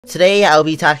Today I'll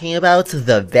be talking about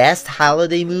the best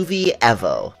holiday movie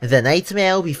ever, The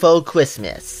Nightmare Before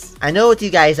Christmas. I know what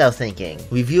you guys are thinking,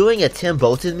 reviewing a Tim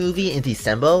Burton movie in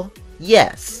December?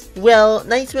 Yes. Well,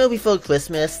 Nightmare Before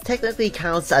Christmas technically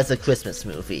counts as a Christmas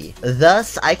movie,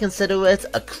 thus I consider it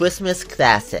a Christmas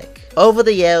classic. Over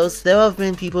the years, there have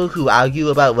been people who argue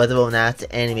about whether or not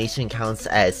animation counts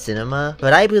as cinema,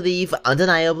 but I believe,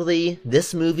 undeniably,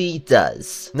 this movie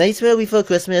does. Nightmare Before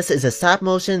Christmas is a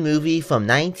stop-motion movie from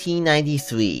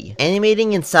 1993.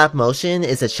 Animating in stop-motion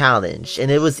is a challenge, and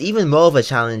it was even more of a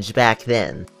challenge back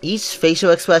then. Each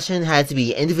facial expression had to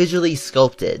be individually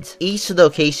sculpted. Each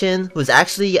location was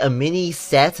actually a mini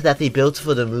set that they built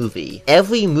for the movie.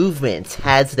 Every movement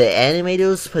had the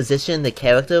animators position the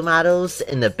character models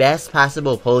in the best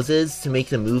possible poses to make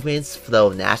the movements flow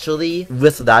naturally,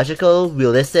 with logical,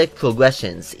 realistic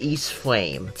progressions each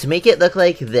frame, to make it look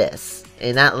like this,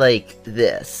 and not like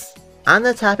this. On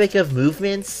the topic of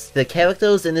movements, the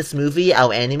characters in this movie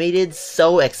are animated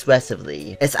so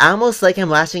expressively. It's almost like I'm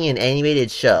watching an animated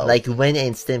show, like Ren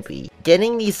and Stimpy.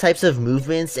 Getting these types of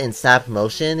movements in stop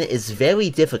motion is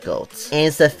very difficult, and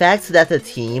it's the fact that the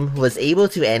team was able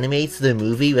to animate the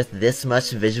movie with this much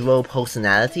visual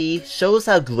personality shows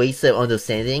how great their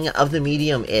understanding of the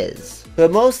medium is. But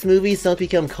most movies don't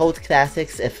become cult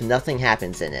classics if nothing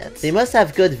happens in it. They must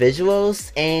have good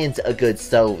visuals and a good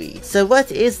story. So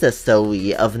what is the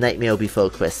story of Nightmare Before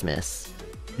Christmas?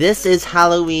 This Is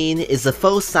Halloween is the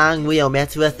first song we are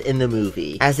met with in the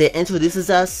movie, as it introduces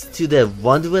us to the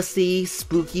wondrously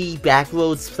spooky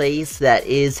backroads place that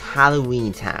is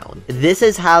Halloween Town. This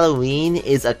Is Halloween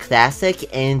is a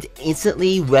classic and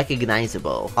instantly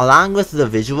recognizable. Along with the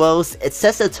visuals, it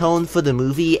sets the tone for the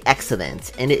movie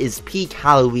excellent, and it is peak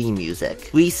Halloween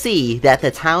music. We see that the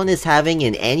town is having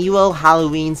an annual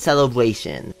Halloween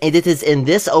celebration, and it is in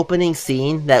this opening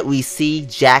scene that we see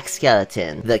Jack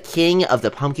Skellington, the king of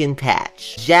the Pumpkin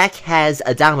Patch. Jack has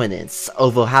a dominance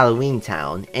over Halloween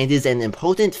Town and is an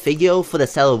important figure for the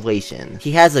celebration.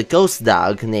 He has a ghost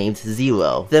dog named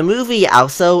Zero. The movie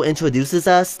also introduces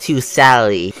us to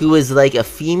Sally, who is like a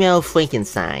female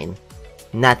Frankenstein.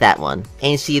 Not that one.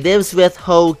 And she lives with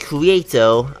her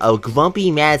creator, a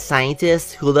grumpy mad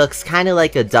scientist who looks kinda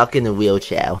like a duck in a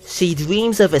wheelchair. She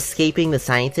dreams of escaping the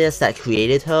scientist that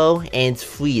created her and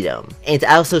freedom. And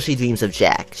also she dreams of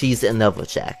Jack. She's in love with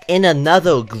Jack. In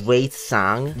another great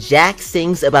song, Jack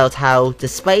sings about how,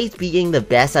 despite being the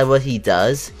best at what he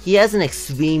does, he has an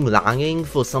extreme longing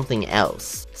for something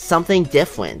else. Something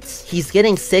different. He's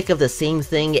getting sick of the same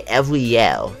thing every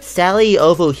year. Sally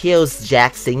overhears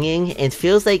Jack singing and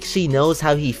feels like she knows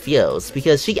how he feels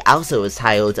because she also is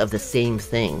tired of the same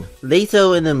thing.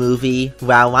 Later in the movie,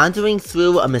 while wandering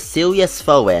through a mysterious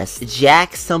forest,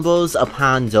 Jack stumbles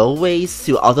upon doorways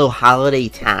to other holiday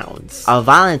towns. A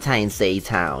Valentine's Day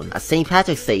town, a St.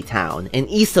 Patrick's Day town, an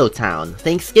Easter town,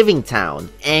 Thanksgiving town,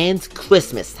 and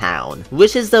Christmas town,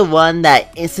 which is the one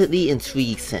that instantly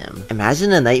intrigues him.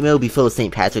 Imagine a Nightmare Before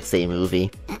St. Patrick's Day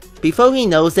movie. Before he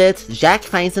knows it, Jack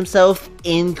finds himself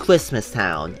in Christmas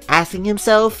Town, asking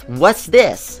himself, what's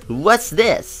this? What's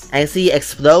this? As he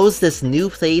explores this new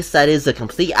place that is the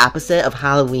complete opposite of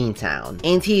Halloween Town.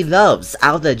 And he loves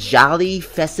all the jolly,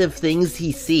 festive things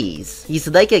he sees. He's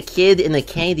like a kid in a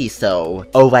candy store.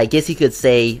 Or I guess you could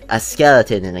say, a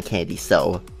skeleton in a candy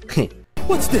store.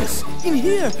 What's this? In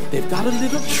here, they've got a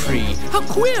little tree. How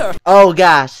queer! Oh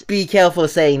gosh, be careful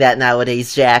saying that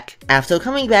nowadays, Jack. After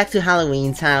coming back to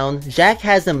Halloween Town, Jack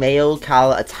has the mayor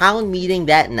call a town meeting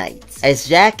that night, as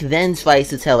Jack then tries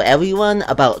to tell everyone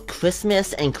about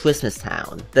Christmas and Christmas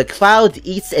Town. The crowd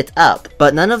eats it up,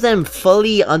 but none of them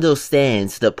fully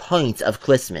understands the point of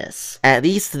Christmas. At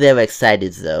least they're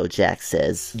excited though, Jack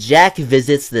says. Jack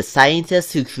visits the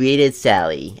scientist who created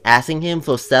Sally, asking him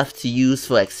for stuff to use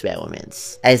for experiments.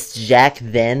 As Jack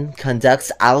then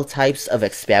conducts all types of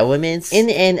experiments in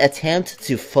an attempt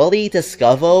to fully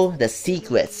discover the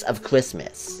secrets of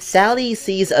Christmas. Sally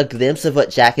sees a glimpse of what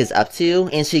Jack is up to,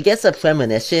 and she gets a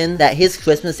premonition that his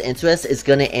Christmas interest is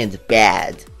gonna end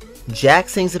bad. Jack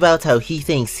sings about how he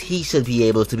thinks he should be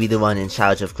able to be the one in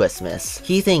charge of Christmas.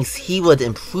 He thinks he would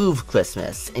improve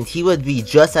Christmas, and he would be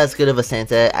just as good of a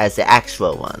Santa as the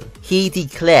actual one. He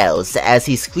declares, as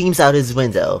he screams out his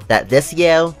window, that this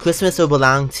year, Christmas will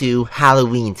belong to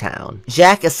Halloween Town.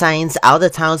 Jack assigns all the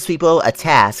townspeople a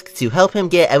task to help him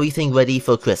get everything ready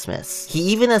for Christmas. He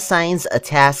even assigns a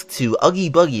task to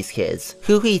Oogie Boogie's kids,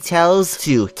 who he tells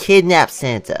to kidnap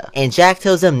Santa, and Jack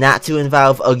tells them not to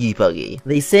involve Oogie Boogie.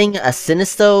 They sing sing a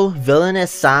sinister,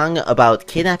 villainous song about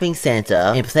kidnapping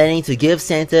Santa and planning to give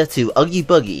Santa to Oogie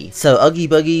Boogie, so Oogie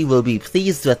Boogie will be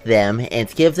pleased with them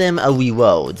and give them a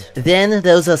reward. Then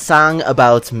there's a song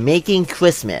about making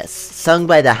Christmas, sung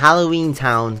by the Halloween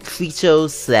Town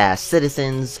creatures /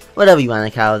 citizens, whatever you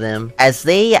want to call them, as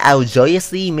they are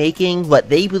joyously making what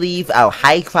they believe are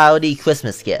high-quality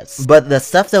Christmas gifts. But the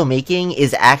stuff they're making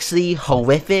is actually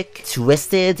horrific,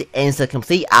 twisted, and is the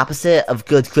complete opposite of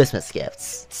good Christmas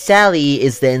gifts. Sally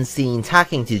is then seen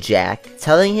talking to Jack,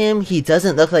 telling him he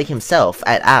doesn't look like himself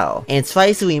at all, and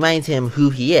tries to remind him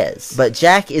who he is. But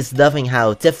Jack is loving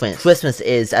how different Christmas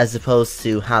is as opposed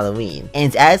to Halloween.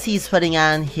 And as he's putting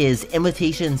on his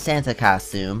imitation Santa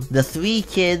costume, the 3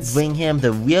 kids bring him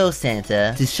the real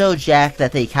Santa to show Jack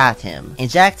that they caught him. And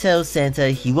Jack tells Santa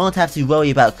he won't have to worry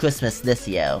about Christmas this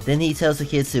year. Then he tells the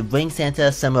kids to bring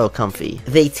Santa somewhere comfy.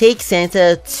 They take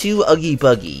Santa to Oogie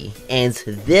Boogie, and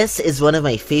this is one of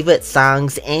my favorite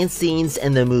songs and scenes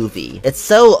in the movie. It's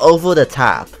so over the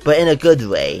top, but in a good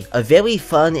way. A very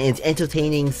fun and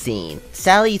entertaining scene.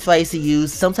 Sally tries to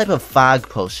use some type of fog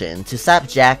potion to stop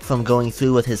Jack from going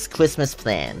through with his Christmas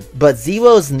plan, but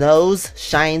Zero's nose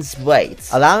shines bright,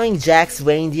 allowing Jack's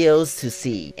reindeers to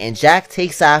see, and Jack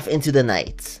takes off into the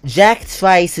night. Jack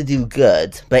tries to do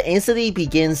good, but instantly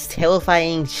begins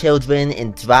terrifying children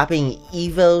and dropping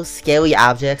evil, scary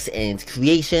objects and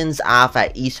creations off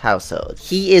at each household.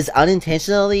 He is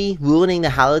unintentionally ruining the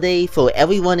holiday for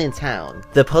everyone in town.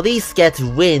 The police get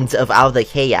wind of all the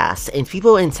chaos, and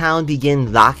people in town begin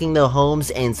locking their homes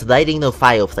and lighting their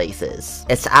fireplaces.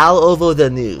 It's all over the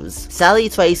news. Sally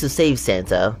tries to save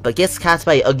Santa, but gets caught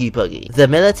by Oogie Boogie. The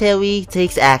military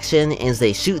takes action and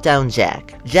they shoot down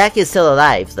Jack. Jack is still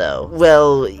alive though.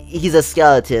 Well, he's a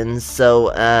skeleton, so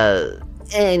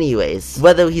anyways,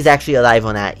 whether he's actually alive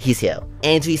or not, he's here.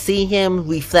 And we see him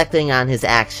reflecting on his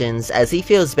actions as he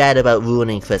feels bad about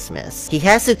ruining Christmas. He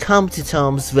has to come to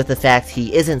terms with the fact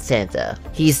he isn't Santa.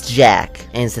 He's Jack,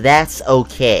 and that's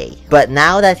okay. But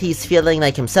now that he's feeling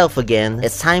like himself again,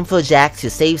 it's time for Jack to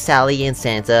save Sally and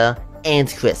Santa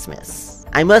and Christmas.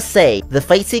 I must say, the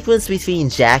fight sequence between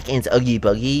Jack and Oogie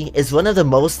Boogie is one of the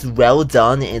most well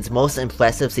done and most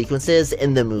impressive sequences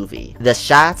in the movie. The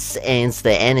shots and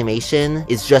the animation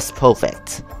is just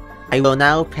perfect. I will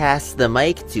now pass the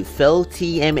mic to Phil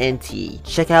TMNT.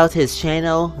 Check out his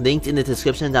channel, linked in the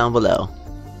description down below.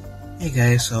 Hey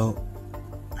guys, so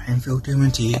I'm Phil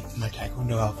TMNT in my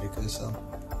Taekwondo outfit because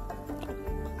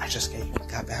I just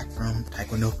got back from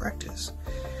Taekwondo practice,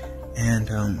 and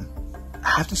I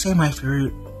have to say one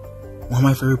of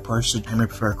my favorite parts of the time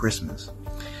before Christmas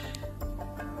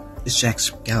is Jack's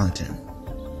skeleton.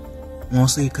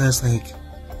 Mostly because like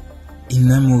in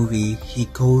the movie he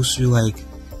goes through like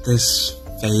this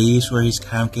phase where he's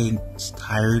kind of getting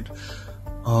tired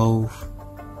of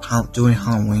doing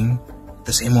Halloween,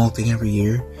 the same old thing every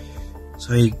year.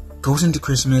 So he goes into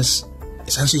Christmas,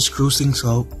 essentially screws things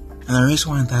up. And the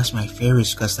reason why that's my favorite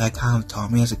is because that kind of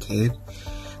taught me as a kid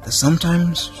that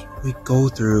sometimes we go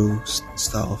through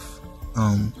stuff.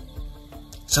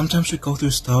 Sometimes we go through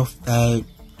stuff that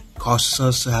causes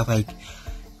us to have like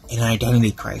an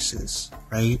identity crisis,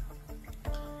 right?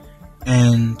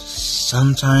 And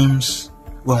sometimes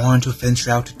we want to venture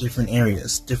out to different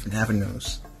areas, different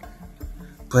avenues.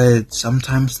 But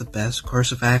sometimes the best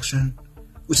course of action,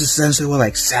 which is essentially what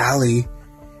like Sally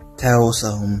tells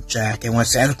Jack and what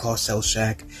Santa Claus tells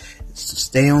Jack, is to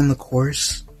stay on the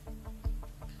course.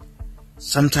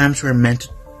 Sometimes we're meant to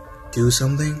do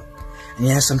something, and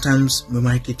yeah, sometimes we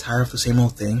might get tired of the same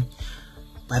old thing,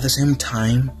 but at the same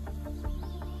time,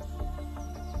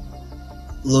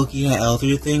 looking at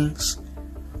other things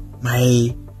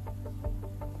might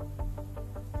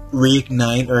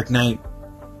reignite or ignite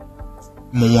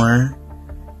more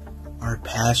our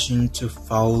passion to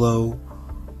follow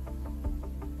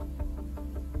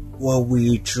what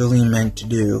we truly meant to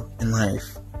do in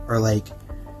life, or like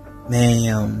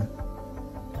may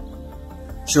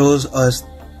shows us,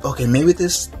 okay, maybe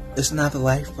this is not the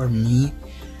life for me.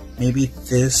 Maybe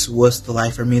this was the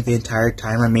life for me the entire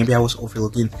time, or maybe I was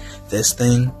overlooking this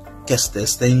thing. Guess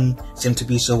this thing seemed to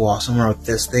be so awesome, or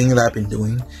this thing that I've been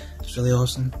doing is really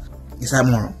awesome. It's that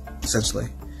moral, essentially.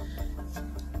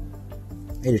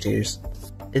 Later, taters.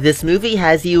 This movie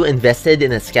has you invested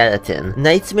in a skeleton.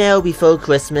 Nightmare Before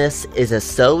Christmas is a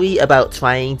story about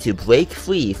trying to break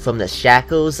free from the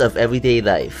shackles of everyday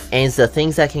life, and the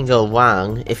things that can go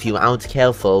wrong if you aren't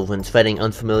careful when treading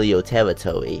unfamiliar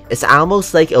territory. It's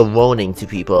almost like a warning to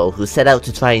people who set out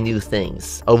to try new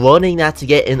things. A warning not to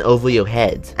get in over your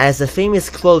head. As the famous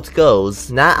quote goes,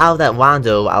 not all that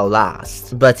wander are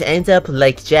lost, but end up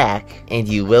like Jack, and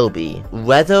you will be.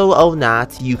 Whether or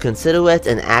not you consider it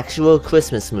an actual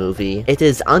Christmas movie, it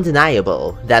is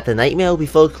undeniable that The Nightmare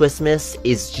Before Christmas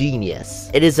is genius.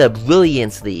 It is a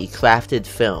brilliantly crafted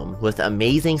film with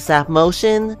amazing stop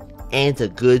motion and a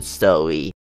good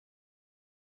story.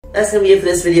 That's gonna be it for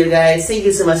this video, guys. Thank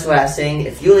you so much for watching.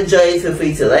 If you enjoyed, feel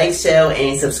free to like, share,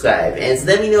 and subscribe. And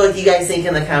let me know what you guys think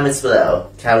in the comments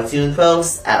below. Cartoon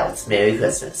Post out. Merry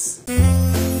Christmas.